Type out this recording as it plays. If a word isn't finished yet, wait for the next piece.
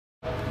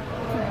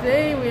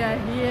Today we are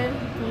here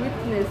to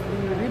witness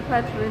the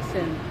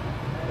repatriation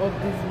of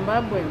the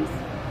Zimbabweans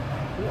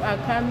who are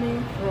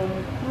coming from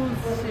cruise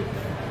ships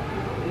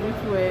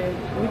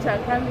which are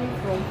coming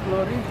from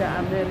Florida,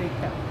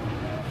 America.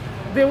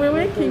 They were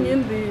working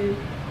in the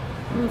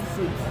cruise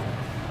ships.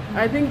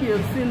 I think you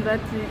have seen that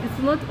it's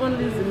not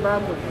only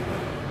Zimbabwe.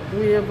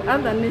 We have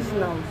other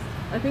nationals.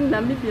 I think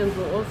Namibians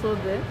were also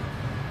there.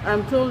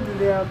 I'm told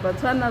their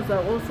Botswanas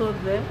are also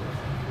there.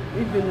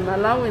 Even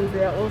Malawians,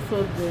 they are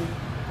also there.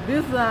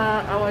 These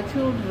are our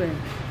children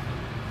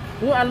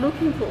who are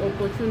looking for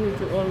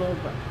opportunity all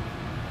over.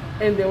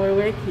 And they were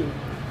working.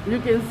 You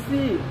can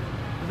see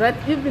that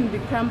even the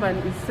company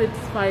is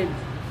satisfied.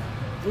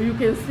 You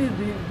can see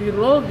the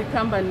role the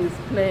company is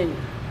playing,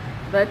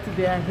 that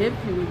they are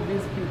happy with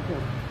these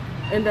people.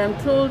 And I'm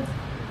told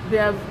they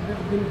have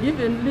been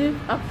given leave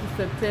up to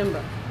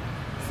September.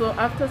 So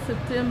after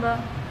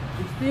September,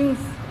 if things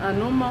are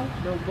normal,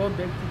 they'll go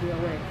back to their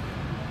work.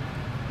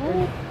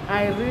 And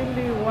I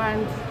really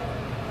want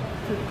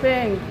to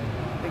thank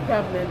the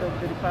government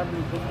of the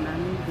Republic of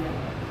Namibia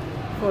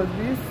for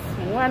this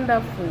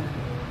wonderful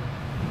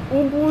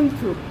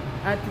Ubuntu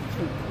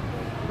attitude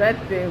that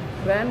they've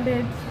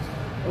granted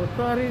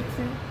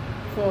authority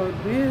for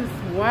these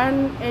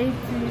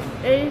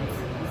 188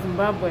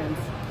 Zimbabweans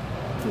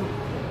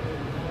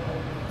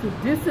to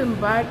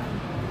disembark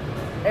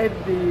at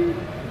the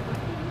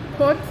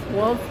port,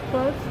 Walvis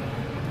port.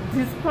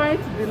 Despite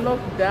the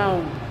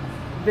lockdown,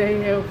 they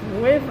have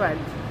wavered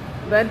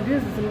that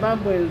these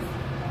Zimbabweans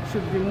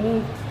should be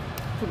moved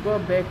to go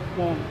back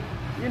home.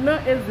 You know,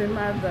 as a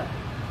mother,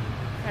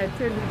 I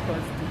tell you it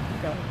was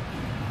difficult.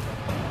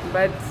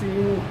 But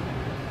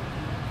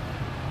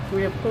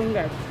we have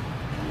conquered.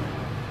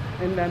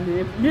 And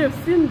you have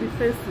seen the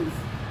faces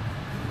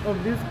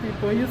of these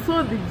people. You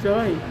saw the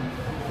joy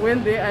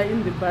when they are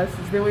in the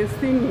buses. They were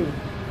singing.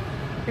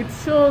 It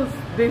shows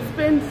they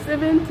spent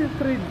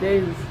 73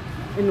 days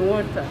in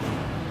water.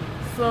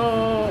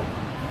 So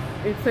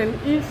it's an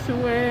issue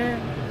where,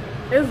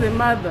 as a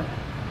mother,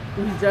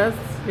 we just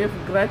have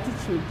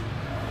gratitude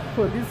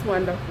for this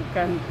wonderful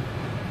country.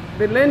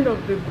 The land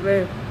of the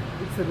brave,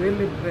 it's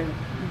really brave.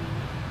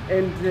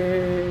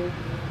 And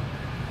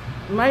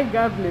my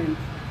government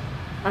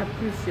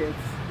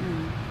appreciates.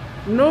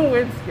 No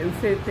words can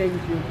say thank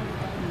you.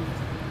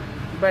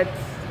 But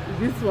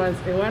this was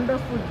a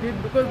wonderful deed,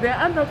 because there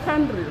are other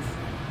countries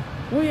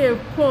who have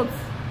ports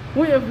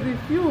who have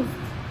refused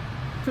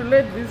to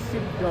let this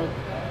ship go.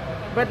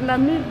 But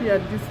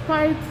Namibia,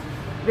 despite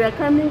they are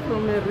coming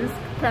from a risk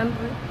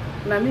country,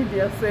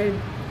 Namibia said,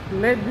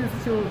 let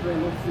these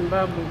children of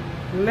Zimbabwe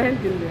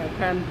land in their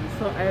country.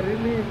 So I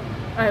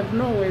have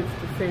no words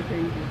to say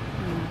thank you.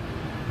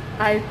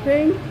 I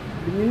thank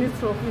the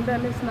Minister of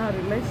International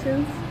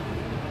Relations.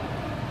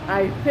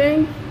 I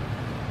thank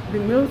the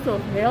Minister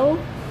of Health.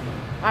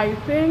 I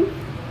thank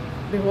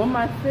the Home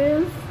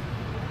Affairs.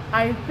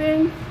 I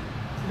thank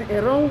the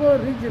Erongo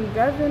Region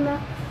Governor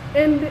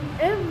and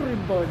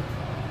everybody,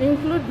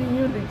 including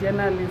you, the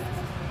journalists,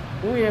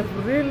 who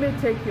have really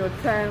taken your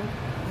time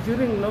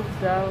during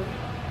lockdown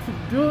to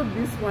do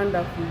this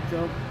wonderful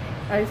job.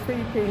 I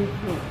say thank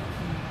you.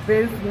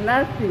 There is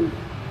nothing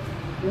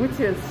which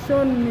has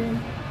shown me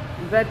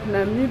that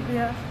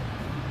Namibia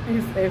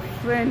is a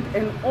friend,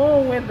 an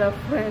all-weather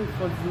friend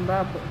for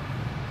Zimbabwe.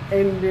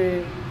 And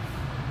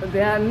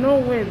there are no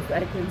words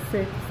I can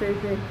say to say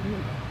thank you.